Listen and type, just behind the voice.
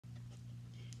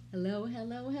Hello,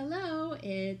 hello, hello.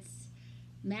 It's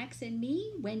Max and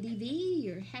me, Wendy V,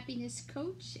 your happiness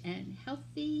coach and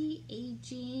healthy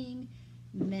aging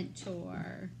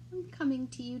mentor. I'm coming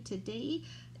to you today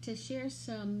to share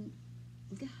some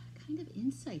kind of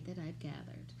insight that I've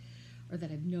gathered or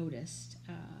that I've noticed.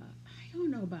 I don't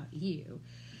know about you,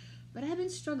 but I've been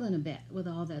struggling a bit with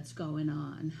all that's going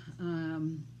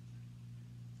on.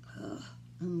 Ugh,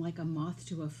 I'm like a moth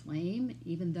to a flame,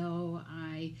 even though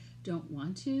I don't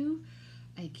want to.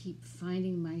 I keep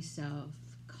finding myself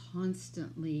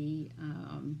constantly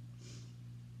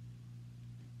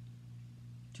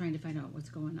trying to find out what's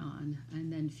going on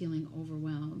and then feeling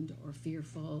overwhelmed or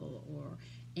fearful or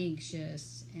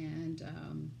anxious. And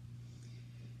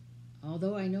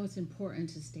although I know it's important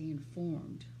to stay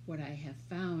informed, what I have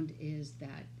found is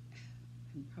that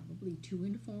I'm probably too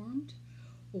informed,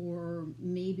 or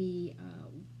maybe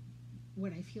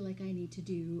what I feel like I need to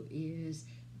do is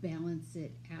balance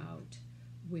it out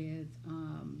with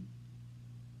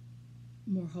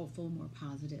more hopeful, more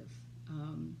positive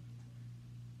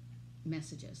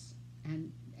messages.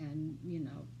 And I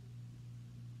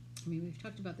mean, we've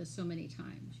talked about this so many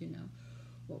times.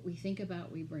 What we think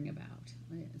about, we bring about.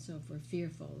 So if we're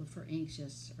fearful, if we're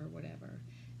anxious, or whatever,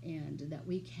 and that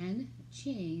we can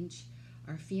change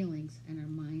our feelings and our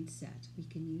mindset. We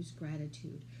can use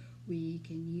gratitude. We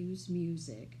can use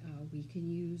music. We can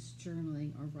use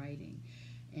journaling or writing.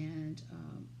 And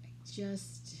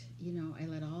I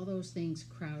let all those things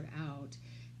crowd out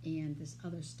and this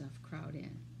other stuff crowd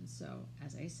in. And so,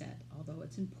 as I said, although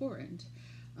it's important,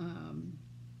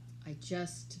 I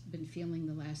just been feeling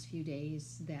the last few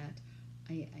days that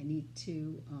I need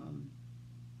to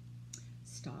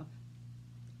stop,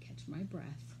 catch my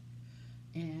breath,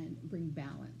 and bring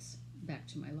balance back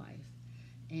to my life,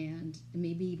 and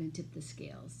maybe even tip the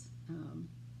scales,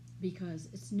 because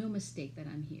it's no mistake that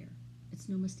I'm here. It's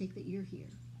no mistake that you're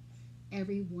here.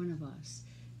 Every one of us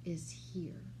is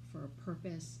here for a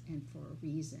purpose and for a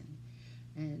reason.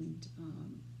 And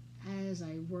as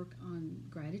I work on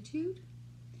gratitude,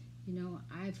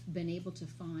 I've been able to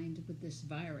find with this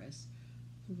virus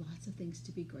lots of things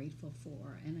to be grateful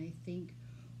for. And I think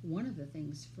one of the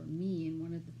things for me, and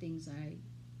one of the things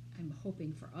I'm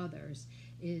hoping for others,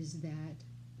 is that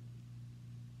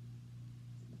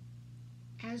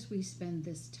as we spend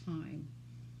this time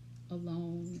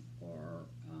alone or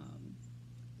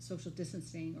social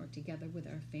distancing or together with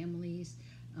our families,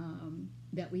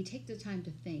 that we take the time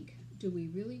to think, do we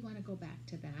really want to go back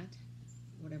to that,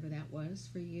 whatever that was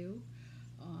for you?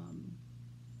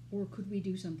 Or could we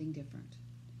do something different?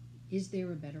 Is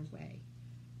there a better way?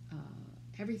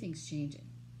 Everything's changing.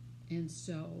 And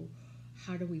so,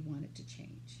 how do we want it to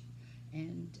change?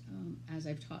 And as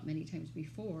I've taught many times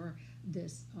before,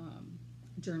 this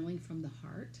journaling from the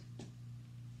heart.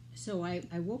 So I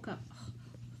woke up,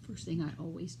 first thing I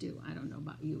always do, I don't know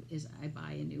about you, is I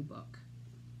buy a new book.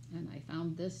 And I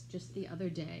found this just the other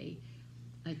day.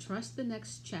 I trust the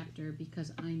next chapter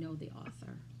because I know the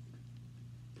author.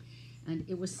 And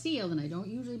it was sealed, and I don't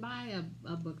usually buy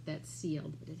a book that's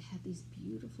sealed, but it had these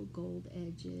beautiful gold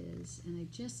edges, and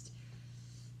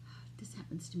this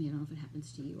happens to me, I don't know if it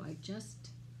happens to you,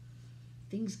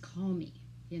 things call me,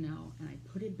 and I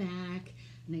put it back,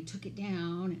 and I took it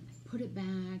down, and I put it back,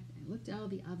 and I looked at all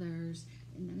the others,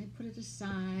 and then I put it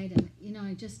aside, and,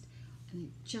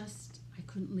 I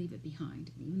couldn't leave it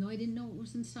behind. And even though I didn't know what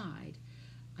was inside,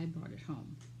 I brought it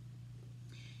home.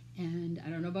 And I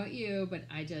don't know about you, but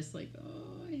I just I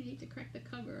hate to crack the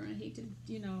cover. I hate to,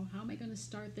 how am I going to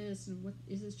start this? And what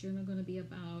is this journal going to be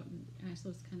about? And ask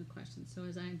those kind of questions. So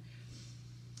and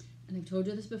I've told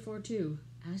you this before too,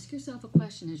 ask yourself a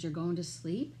question as you're going to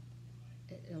sleep.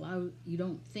 You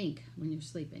don't think when you're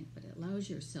sleeping, but it allows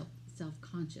your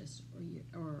self-conscious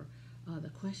or the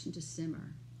question to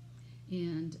simmer.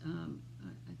 And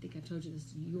I think I've told you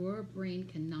this, your brain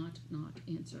cannot not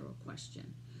answer a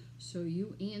question. So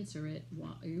you answer it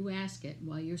you ask it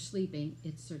while you're sleeping,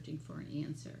 it's searching for an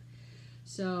answer.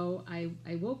 So I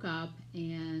woke up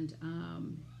and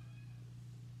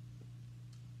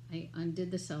I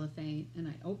undid the cellophane and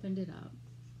I opened it up.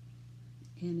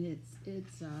 And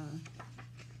it's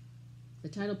the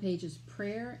title page is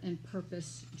Prayer and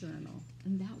Purpose Journal.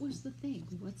 And that was the thing.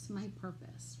 What's my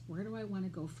purpose? Where do I want to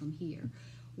go from here?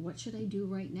 What should I do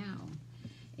right now?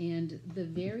 And the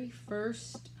very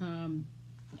first,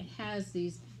 it has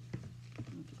these, I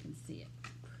don't know if you can see it,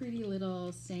 pretty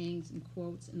little sayings and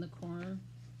quotes in the corner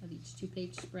of each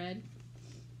 2-page spread.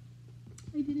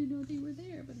 I didn't know they were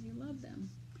there, but I love them.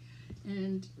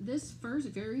 And this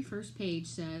very first page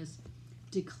says,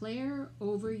 declare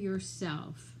over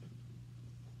yourself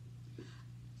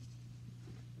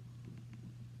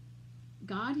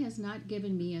God has not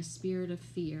given me a spirit of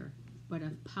fear, but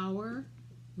of power,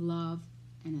 love,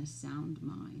 and a sound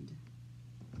mind.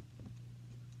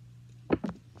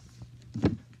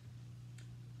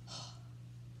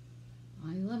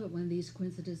 I love it when these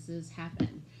coincidences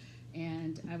happen.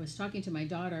 And I was talking to my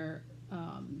daughter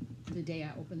the day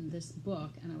I opened this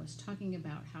book, and I was talking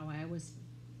about how I was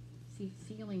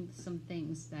feeling some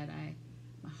things that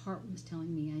my heart was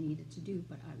telling me I needed to do,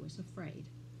 but I was afraid.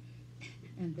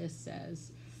 And this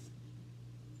says,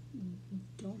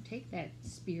 don't take that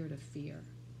spirit of fear.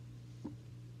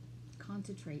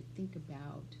 Concentrate, think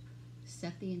about,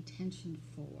 set the intention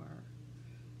for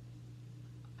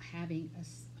having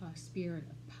a spirit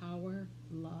of power,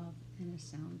 love, and a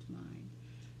sound mind.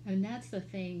 And that's the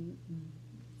thing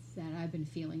that I've been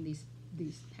feeling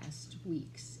these past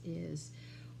weeks is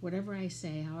whatever I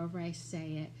say, however I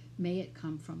say it, may it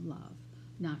come from love,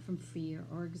 not from fear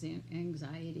or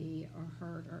anxiety or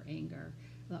hurt or anger.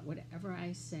 Let whatever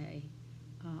I say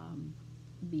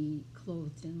be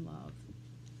clothed in love.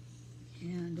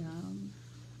 And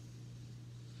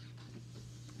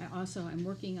I'm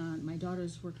working on, my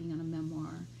daughter's working on a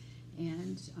memoir,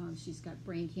 and she's got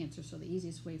brain cancer, so the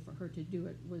easiest way for her to do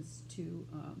it was to,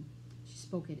 she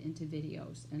spoke it into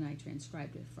videos, and I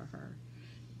transcribed it for her.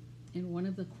 And one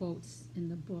of the quotes in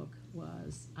the book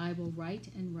was, I will write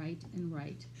and write and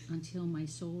write until my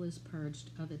soul is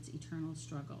purged of its eternal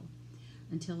struggle,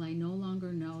 until I no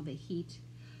longer know the heat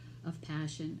of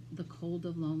passion, the cold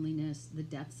of loneliness, the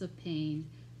depths of pain,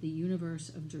 the universe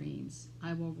of dreams.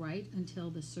 I will write until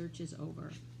the search is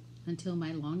over, until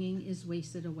my longing is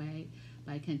wasted away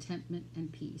by contentment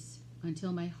and peace,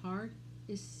 until my heart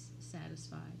is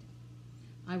satisfied.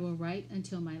 I will write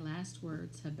until my last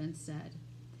words have been said,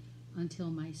 until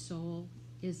my soul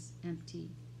is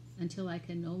empty, until I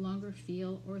can no longer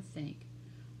feel or think.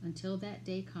 Until that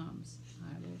day comes,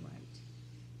 I will write.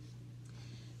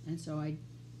 And so I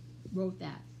wrote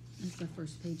that as the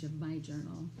first page of my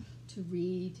journal to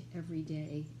read every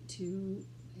day, to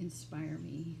inspire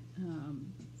me.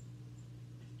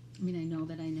 I know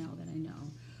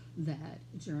that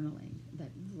journaling,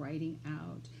 that writing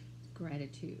out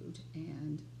gratitude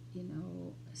and,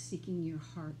 seeking your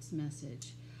heart's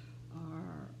message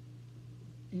are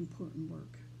important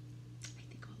work. I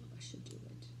think all of us should do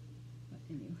it. But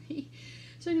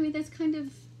anyway, that's kind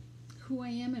of who I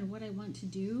am, and what I want to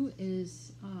do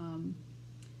is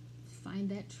find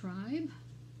that tribe,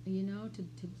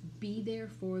 to be there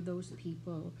for those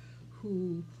people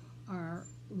who are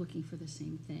looking for the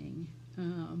same thing.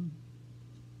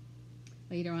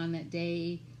 Later on that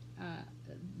day,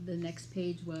 the next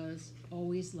page was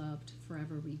always loved,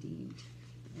 forever redeemed.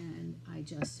 And I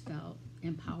just felt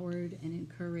empowered and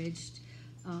encouraged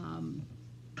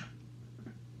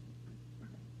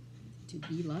to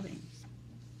be loving.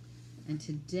 And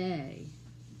today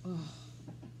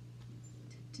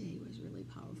was really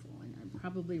powerful. And I'm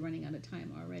probably running out of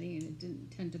time already, and it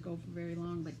didn't tend to go for very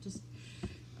long, but just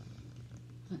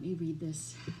let me read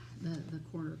this, the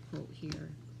corner quote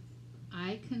here.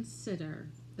 I consider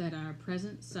that our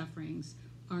present sufferings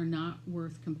are not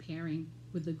worth comparing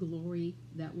with the glory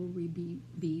that will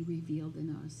be revealed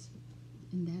in us.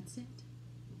 And that's it.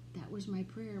 That was my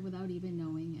prayer without even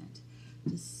knowing it.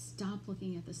 To stop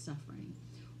looking at the suffering,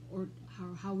 or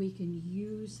how we can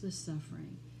use the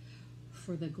suffering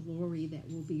for the glory that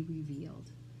will be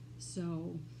revealed.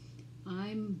 So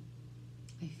I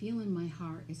feel in my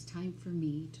heart it's time for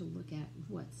me to look at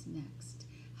what's next.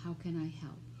 How can I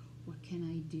help? What can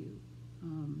I do?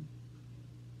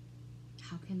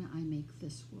 How can I make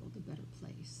this world a better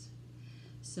place?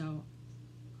 So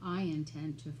I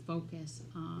intend to focus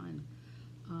on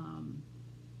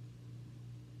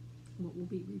what will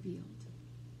be revealed.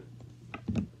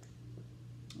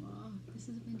 Well, this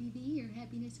is Wendy V, your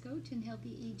happiness coach and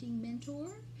healthy aging mentor.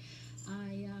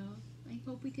 I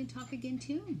hope we can talk again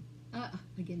soon.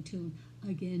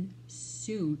 Again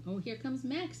soon. Oh, here comes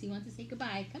Max. He wants to say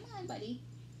goodbye. Come on, buddy.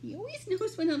 He always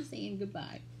knows when I'm saying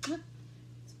goodbye.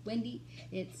 It's Wendy.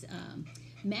 It's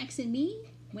Max and me,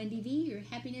 Wendy V, your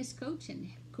happiness coach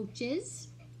and coaches.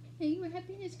 Are you a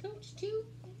happiness coach too?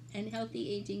 And healthy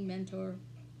aging mentor.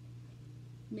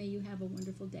 May you have a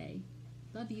wonderful day.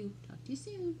 Love you. Talk to you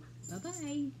soon.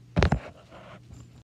 Bye-bye.